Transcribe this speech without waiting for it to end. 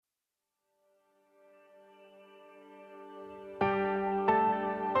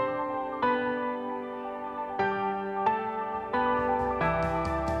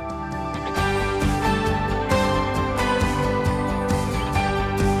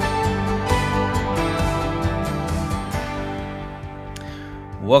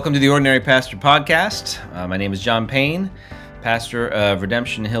Welcome to the Ordinary Pastor Podcast. My name is John Payne, pastor of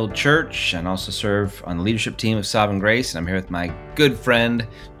Redemption Hill Church, and also serve on the leadership team of Sovereign Grace. And I'm here with my good friend,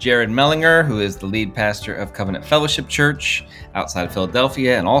 Jared Mellinger, who is the lead pastor of Covenant Fellowship Church outside of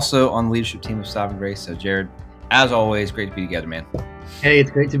Philadelphia, and also on the leadership team of Sovereign Grace. So, Jared, as always, great to be together, man. Hey,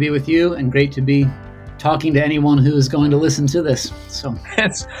 it's great to be with you and great to be talking to anyone who is going to listen to this. So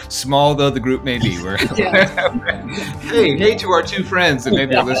it's small though the group may be. We're hey to our two friends that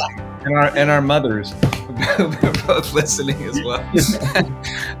maybe are listening, and our mothers. They're both listening as well.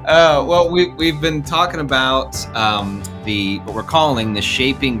 Well, we've been talking about what we're calling the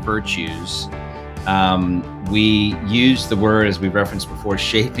shaping virtues. We use the word, as we've referenced before,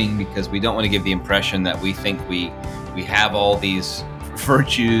 shaping, because we don't want to give the impression that we think we have all these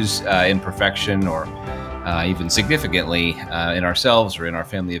virtues in perfection or even significantly in ourselves or in our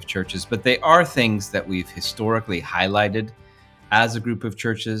family of churches, but they are things that we've historically highlighted as a group of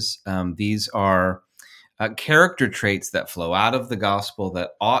churches. These are character traits that flow out of the gospel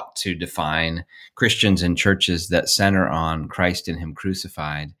that ought to define Christians and churches that center on Christ and Him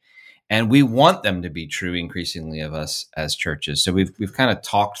crucified. And we want them to be true increasingly of us as churches. So we've kind of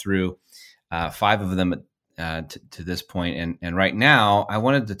talked through 5 of them to this point. And right now, I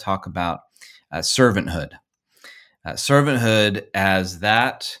wanted to talk about servanthood. Servanthood as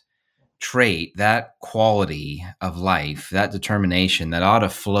that trait, that quality of life, that determination that ought to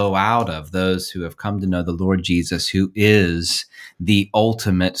flow out of those who have come to know the Lord Jesus, who is the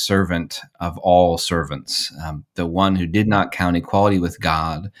ultimate servant of all servants, the one who did not count equality with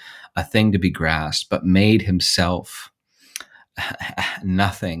God a thing to be grasped, but made himself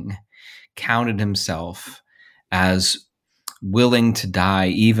nothing, counted himself as willing to die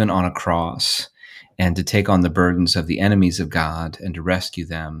even on a cross and to take on the burdens of the enemies of God and to rescue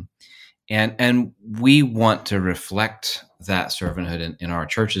them. And we want to reflect that servanthood in our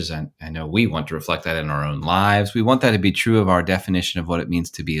churches. And I know we want to reflect that in our own lives. We want that to be true of our definition of what it means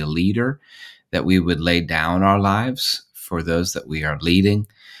to be a leader, that we would lay down our lives for those that we are leading,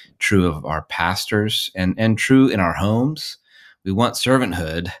 true of our pastors, and true in our homes. We want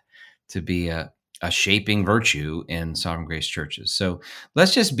servanthood to be a shaping virtue in Sovereign Grace churches. So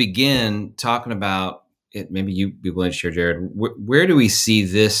let's just begin talking about it. Maybe you'd be willing to share, Jared, where do we see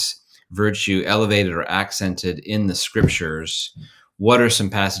this virtue elevated or accented in the scriptures? What are some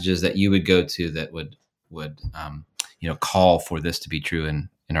passages that you would go to that would call for this to be true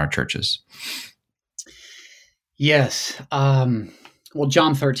in our churches? Yes. Well,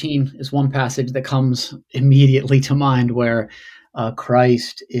 John 13 is one passage that comes immediately to mind where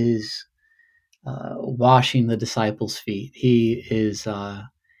Christ is washing the disciples' feet. He is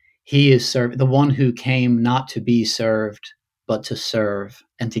served, the one who came not to be served, but to serve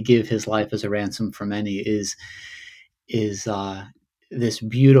and to give his life as a ransom for many is this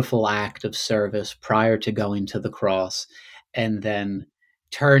beautiful act of service prior to going to the cross, and then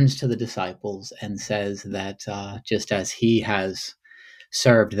turns to the disciples and says that just as he has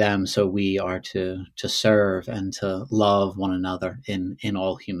served them, so we are to serve and to love one another in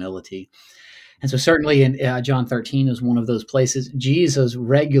all humility. And so certainly in John 13 is one of those places. Jesus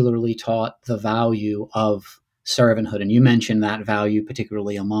regularly taught the value of servanthood. And you mentioned that value,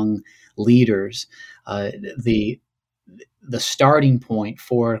 particularly among leaders. The starting point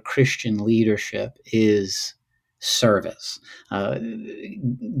for Christian leadership is service.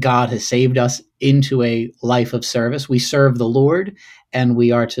 God has saved us into a life of service. We serve the Lord, and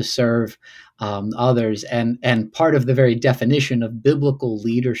we are to serve others. And part of the very definition of biblical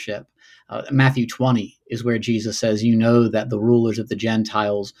leadership, Matthew 20 is where Jesus says, you know that the rulers of the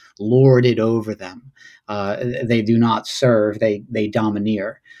Gentiles lord it over them. They do not serve, they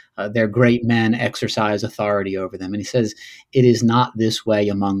domineer. Their great men exercise authority over them. And he says, it is not this way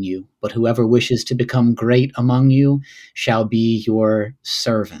among you, but whoever wishes to become great among you shall be your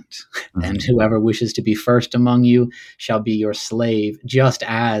servant. Mm-hmm. And whoever wishes to be first among you shall be your slave, just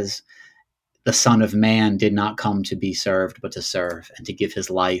as the Son of Man did not come to be served, but to serve and to give his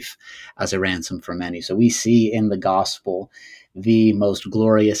life as a ransom for many. So we see in the gospel the most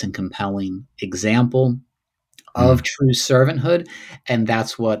glorious and compelling example of true servanthood. And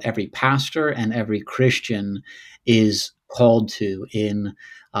that's what every pastor and every Christian is called to in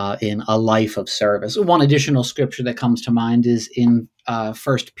a life of service. One additional scripture that comes to mind is in 1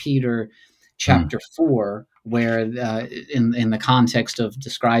 Peter chapter 4, where in the context of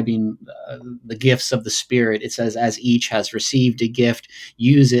describing the gifts of the Spirit, it says, as each has received a gift,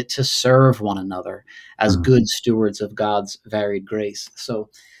 use it to serve one another as good stewards of God's varied grace. So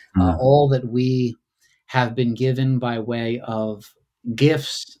all that we have been given by way of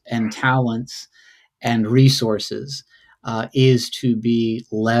gifts and talents and resources is to be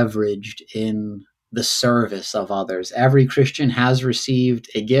leveraged in the service of others. Every Christian has received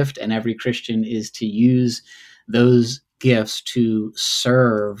a gift, and every Christian is to use those gifts to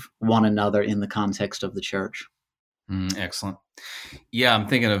serve one another in the context of the church. Excellent. Yeah, I'm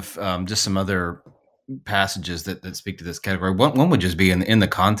thinking of just some other passages that speak to this category. One would just be in the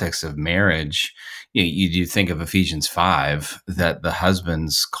context of marriage. You do think of Ephesians 5, that the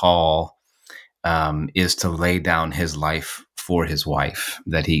husband's call is to lay down his life for his wife,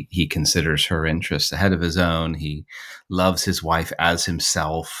 that he considers her interests ahead of his own. He loves his wife as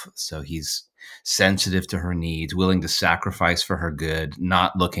himself, so he's sensitive to her needs, willing to sacrifice for her good,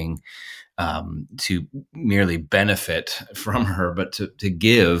 not looking to merely benefit from her, but to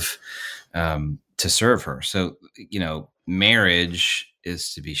give, to serve her. So, marriage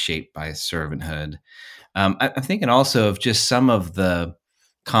is to be shaped by servanthood. I'm thinking also of just some of the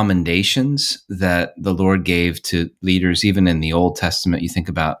commendations that the Lord gave to leaders, even in the Old Testament. You think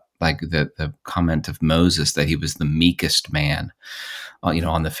about like the comment of Moses that he was the meekest man,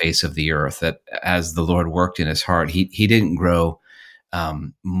 on the face of the earth, that as the Lord worked in his heart, he didn't grow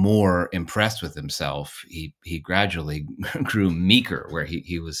more impressed with himself. He gradually grew meeker, where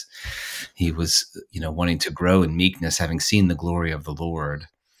he was wanting to grow in meekness, having seen the glory of the Lord.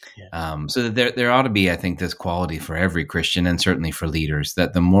 Yeah. So that there ought to be, I think, this quality for every Christian, and certainly for leaders,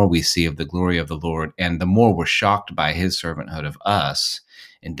 that the more we see of the glory of the Lord, and the more we're shocked by his servanthood of us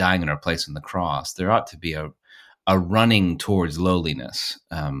in dying in our place on the cross, there ought to be a running towards lowliness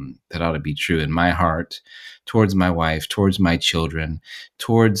that ought to be true in my heart, towards my wife, towards my children,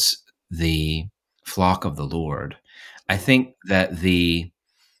 towards the flock of the Lord. I think that the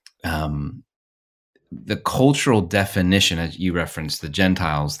cultural definition, as you referenced, the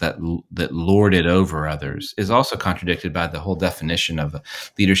Gentiles that lorded over others, is also contradicted by the whole definition of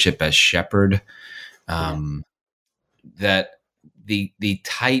leadership as shepherd. That the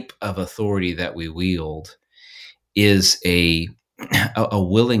type of authority that we wield is a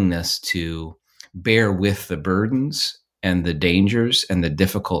willingness to bear with the burdens and the dangers and the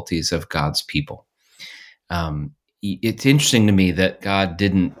difficulties of God's people. It's interesting to me that God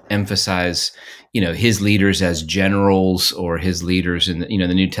didn't emphasize, his leaders as generals, or his leaders in the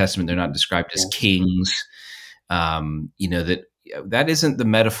New Testament. They're not described as kings. That isn't the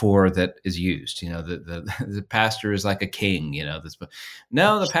metaphor that is used. The pastor is like a king.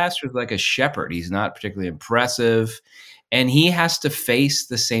 No, the pastor is like a shepherd. He's not particularly impressive, and he has to face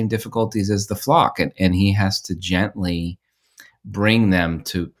the same difficulties as the flock, and he has to gently bring them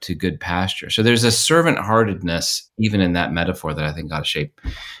to good pasture. So there's a servant-heartedness even in that metaphor that I think got to shape,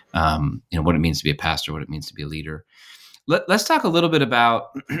 what it means to be a pastor, what it means to be a leader. Let's talk a little bit about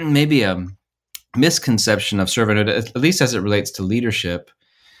maybe a misconception of servanthood, at least as it relates to leadership,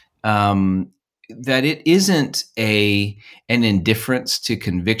 that it isn't an indifference to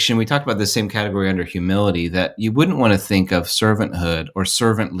conviction. We talked about the same category under humility, that you wouldn't want to think of servanthood or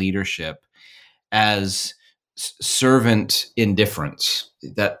servant leadership as servant indifference.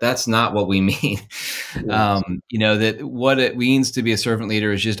 That's not what we mean. Yes. That what it means to be a servant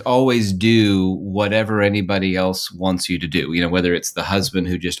leader is just always do whatever anybody else wants you to do. Whether it's the husband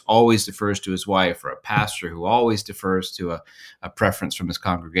who just always defers to his wife, or a pastor who always defers to a preference from his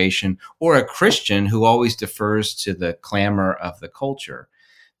congregation, or a Christian who always defers to the clamor of the culture.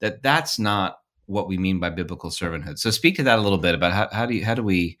 That's not what we mean by biblical servanthood. So speak to that a little bit about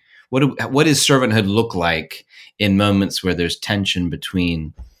what does servanthood look like in moments where there's tension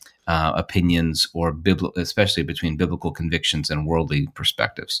between opinions, or especially between biblical convictions and worldly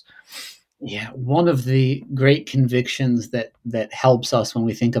perspectives? Yeah, one of the great convictions that helps us when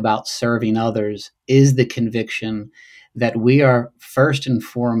we think about serving others is the conviction that we are first and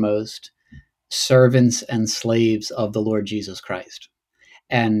foremost servants and slaves of the Lord Jesus Christ.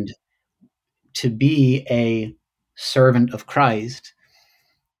 And to be a servant of Christ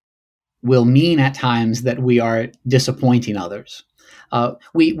will mean at times that we are disappointing others.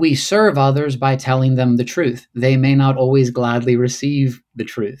 We serve others by telling them the truth. They may not always gladly receive the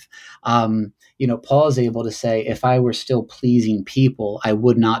truth. Paul is able to say, if I were still pleasing people, I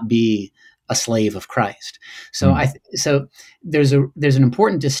would not be a slave of Christ. So so there's an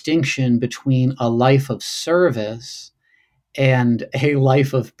important distinction between a life of service and a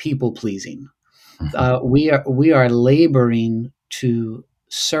life of people pleasing. We are laboring to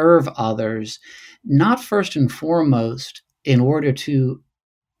serve others, not first and foremost in order to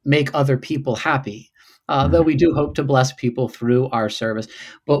make other people happy, though we do hope to bless people through our service,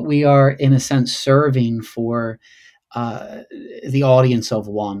 but we are, in a sense, serving for the audience of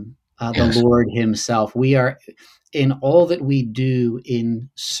one, the Lord himself. We are, in all that we do in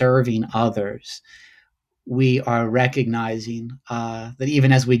serving others, we are recognizing that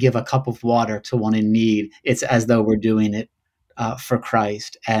even as we give a cup of water to one in need, it's as though we're doing it for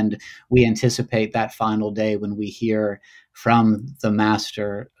Christ. And we anticipate that final day when we hear from the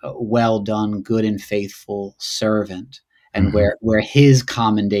Master, well done, good and faithful servant, and where his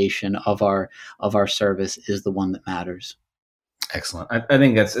commendation of our service is the one that matters. Excellent. I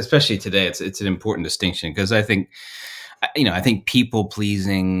think that's, especially today, it's an important distinction, because I think people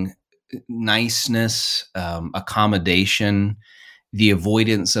pleasing, niceness, accommodation, the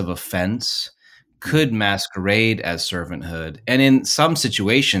avoidance of offense could masquerade as servanthood. And in some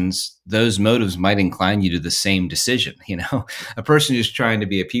situations, those motives might incline you to the same decision. A person who's trying to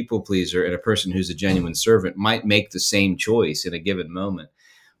be a people pleaser and a person who's a genuine servant might make the same choice in a given moment.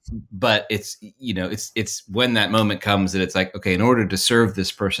 But it's when that moment comes that it's like, okay, in order to serve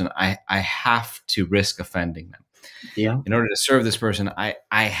this person, I have to risk offending them. Yeah. In order to serve this person, I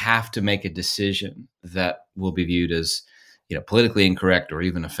have to make a decision that will be viewed as, politically incorrect or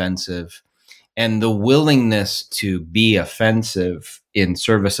even offensive. And the willingness to be offensive in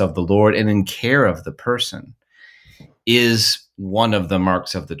service of the Lord and in care of the person is one of the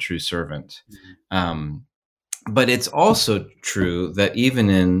marks of the true servant. But it's also true that even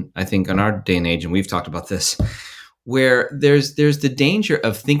in our day and age, and we've talked about this, where there's the danger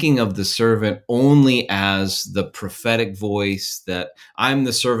of thinking of the servant only as the prophetic voice, that I'm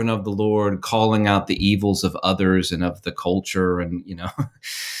the servant of the Lord calling out the evils of others and of the culture, and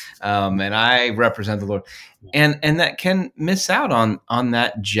and I represent the Lord, and that can miss out on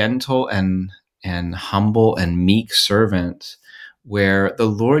that gentle and humble and meek servant, where the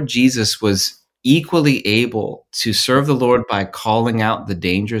Lord Jesus was equally able to serve the Lord by calling out the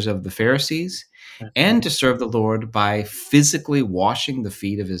dangers of the Pharisees, and to serve the Lord by physically washing the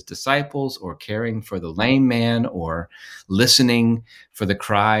feet of his disciples, or caring for the lame man, or listening for the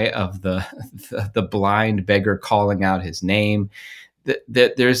cry of the blind beggar calling out his name.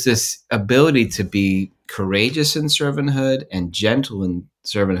 That there's this ability to be courageous in servanthood and gentle in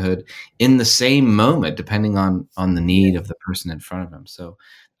servanthood in the same moment, depending on the need of the person in front of him. So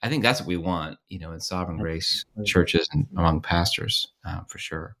I think that's what we want, in Sovereign Grace churches and among pastors, for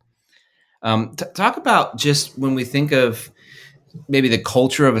sure. Talk about, just when we think of maybe the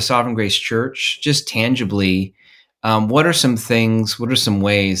culture of a Sovereign Grace church, just tangibly, what are some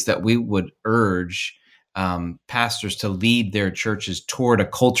ways that we would urge pastors to lead their churches toward a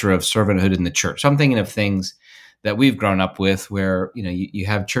culture of servanthood in the church? So I'm thinking of things that we've grown up with, where you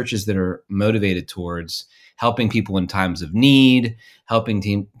have churches that are motivated towards helping people in times of need,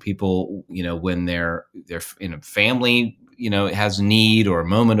 helping people when they're in a family has need, or a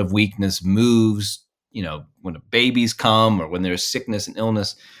moment of weakness moves, when babies come, or when there's sickness and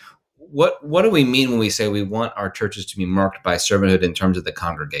illness. What do we mean when we say we want our churches to be marked by servanthood in terms of the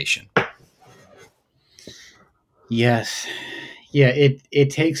congregation? Yes. Yeah, it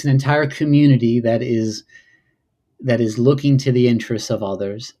takes an entire community that is looking to the interests of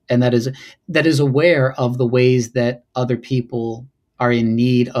others, and that is aware of the ways that other people are in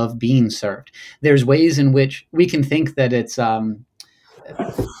need of being served. There's ways in which we can think that it's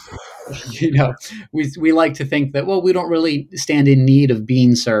we like to think that, well, we don't really stand in need of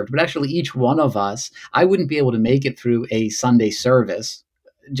being served, but actually each one of us, I wouldn't be able to make it through a Sunday service,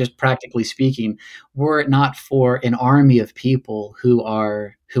 just practically speaking, were it not for an army of people who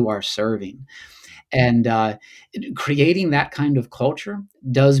are serving. And creating that kind of culture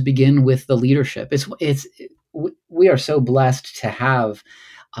does begin with the leadership. We are so blessed to have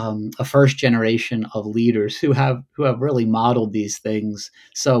a first generation of leaders who have really modeled these things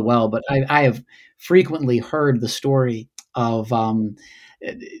so well. But I have frequently heard the story of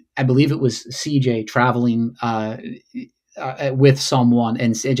I believe it was CJ traveling with someone,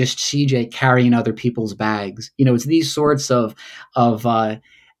 and just CJ carrying other people's bags. It's these sorts of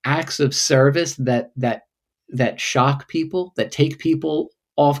acts of service that shock people, that take people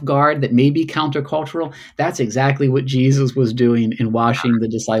off guard, that may be countercultural. That's exactly what Jesus was doing in washing the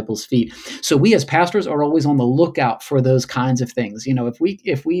disciples' feet. So we as pastors are always on the lookout for those kinds of things.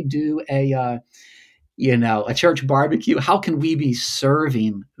 If we do a church barbecue, how can we be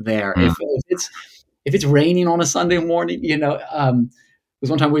serving there? If it's raining on a Sunday morning, there was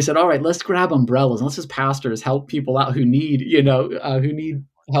one time we said, all right, let's grab umbrellas and let's as pastors help people out who need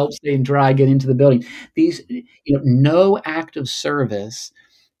help staying dry, get into the building. These, no act of service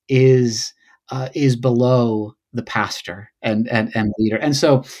is below the pastor and leader. And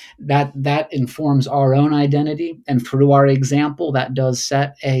so that informs our own identity. And through our example, that does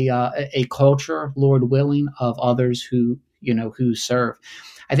set a culture, Lord willing, of others who serve.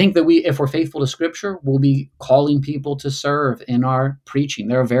 I think that if we're faithful to Scripture, we'll be calling people to serve in our preaching.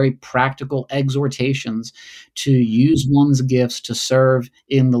 There are very practical exhortations to use one's gifts to serve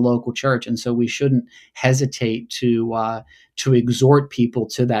in the local church, and so we shouldn't hesitate to exhort people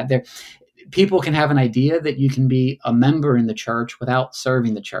to that. People can have an idea that you can be a member in the church without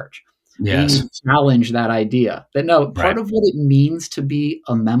serving the church. Yes. We need to challenge that idea. That no, part of what it means to be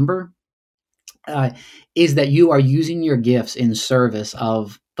a member is that you are using your gifts in service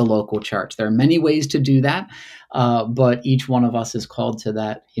of the local church. There are many ways to do that, but each one of us is called to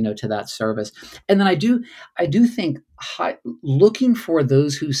that, to that service. And then I do think looking for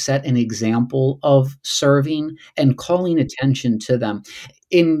those who set an example of serving and calling attention to them.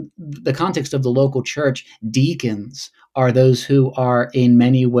 In the context of the local church, deacons are those who are in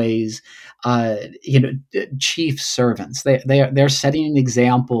many ways, chief servants. They're setting an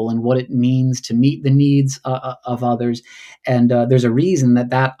example and what it means to meet the needs of others, and there's a reason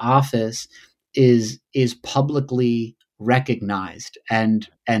that office is publicly recognized and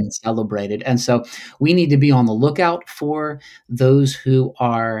celebrated. And so we need to be on the lookout for those who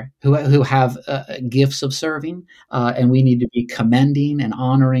have gifts of serving, and we need to be commending and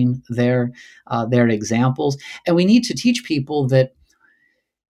honoring their examples. And we need to teach people that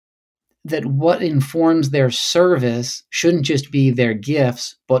what informs their service shouldn't just be their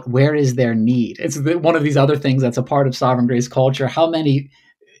gifts, but where is their need. It's one of these other things that's a part of Sovereign Grace culture. How many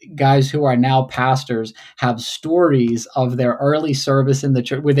guys who are now pastors have stories of their early service in the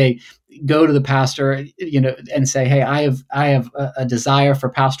church where they go to the pastor, and say, "Hey, I have a desire for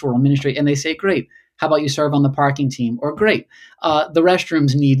pastoral ministry," and they say, "Great, how about you serve on the parking team?" Or, "Great, the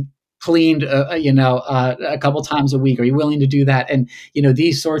restrooms need cleaned, a couple times a week. Are you willing to do that?" And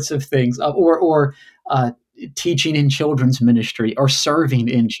these sorts of things, or teaching in children's ministry or serving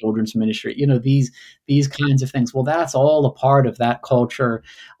in children's ministry. These kinds of things. Well, that's all a part of that culture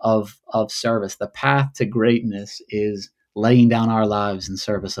of service. The path to greatness is laying down our lives in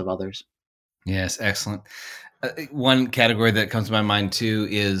service of others. Yes, excellent. One category that comes to my mind too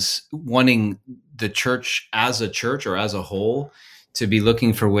is wanting the church as a church or as a whole to be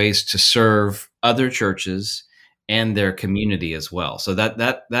looking for ways to serve other churches and their community as well. So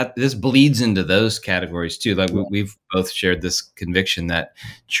that this bleeds into those categories too. Like we've both shared this conviction that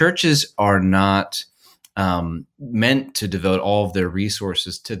churches are not meant to devote all of their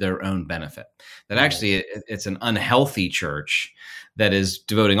resources to their own benefit. That actually it's an unhealthy church that is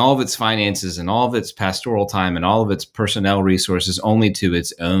devoting all of its finances and all of its pastoral time and all of its personnel resources only to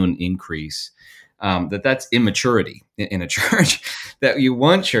its own increase. That's immaturity in a church. That you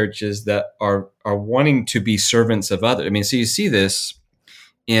want churches that are wanting to be servants of others. I mean, so you see this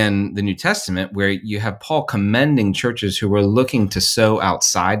in the New Testament where you have Paul commending churches who are looking to sow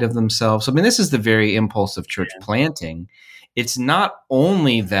outside of themselves. I mean, this is the very impulse of church planting. It's not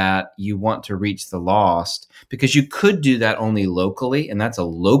only that you want to reach the lost, because you could do that only locally, and that's a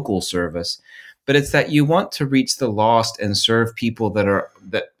local service. But it's that you want to reach the lost and serve people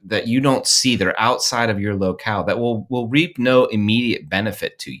that you don't see, that are outside of your locale, that will reap no immediate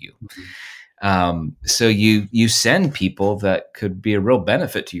benefit to you. So you send people that could be a real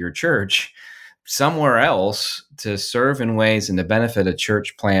benefit to your church somewhere else to serve in ways and to benefit a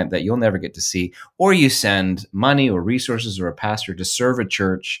church plant that you'll never get to see, or you send money or resources or a pastor to serve a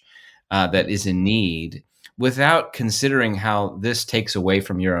church that is in need, without considering how this takes away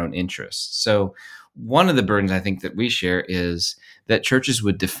from your own interests. So one of the burdens I think that we share is that churches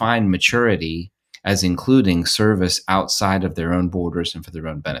would define maturity as including service outside of their own borders and for their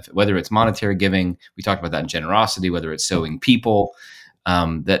own benefit, whether it's monetary giving, we talked about that in generosity, whether it's sowing people,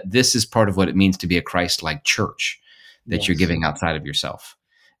 that this is part of what it means to be a Christ-like church, that you're giving outside of yourself.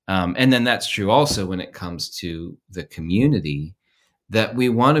 And then that's true also when it comes to the community, that we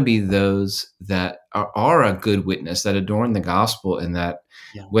want to be those that are a good witness, that adorn the gospel, and that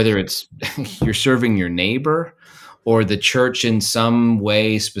whether it's you're serving your neighbor or the church in some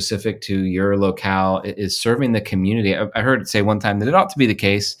way specific to your locale is serving the community. I heard it say one time that it ought to be the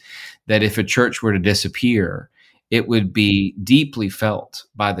case that if a church were to disappear, it would be deeply felt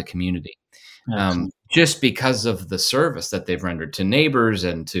by the community, just because of the service that they've rendered to neighbors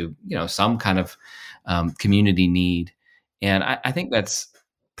and to some kind of community need. And I think that's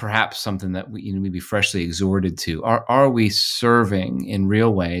perhaps something that we be freshly exhorted to. Are we serving in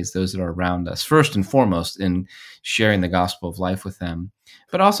real ways those that are around us, first and foremost in sharing the gospel of life with them,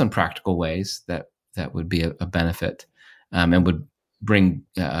 but also in practical ways that would be a benefit and would bring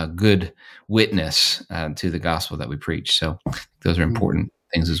a good witness to the gospel that we preach. So those are important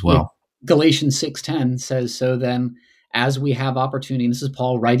things as well. Galatians 6:10 says, "So then, as we have opportunity, and this is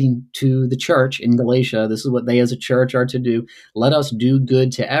Paul writing to the church in Galatia, this is what they as a church are to do. Let us do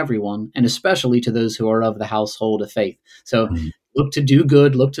good to everyone, and especially to those who are of the household of faith. So look to do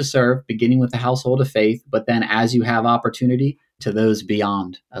good, look to serve, beginning with the household of faith, but then as you have opportunity, to those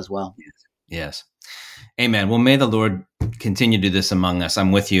beyond as well. Yes. Amen. Well, may the Lord continue to do this among us.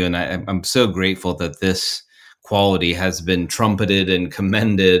 I'm with you, and I'm so grateful that this quality has been trumpeted and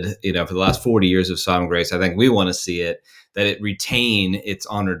commended, for the last 40 years of Sovereign Grace. I think we want to see it, that it retain its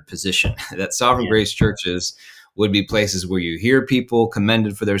honored position, that Sovereign Grace churches would be places where you hear people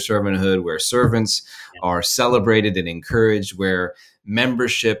commended for their servanthood, where servants are celebrated and encouraged, where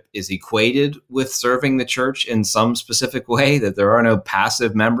membership is equated with serving the church in some specific way, that there are no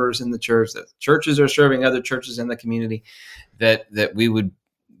passive members in the church, that churches are serving other churches in the community, that we would,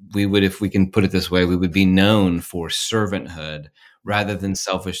 if we can put it this way, we would be known for servanthood rather than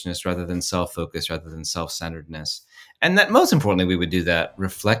selfishness, rather than self-focus, rather than self-centeredness. And that most importantly, we would do that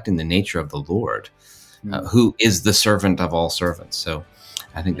reflecting the nature of the Lord, who is the servant of all servants. So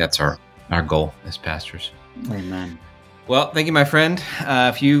I think that's our goal as pastors. Amen. Well, thank you, my friend.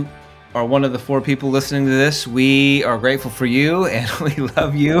 If you are one of the 4 people listening to this, we are grateful for you and we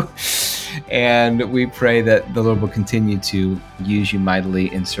love you. And we pray that the Lord will continue to use you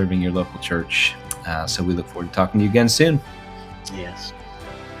mightily in serving your local church. So we look forward to talking to you again soon. Yes.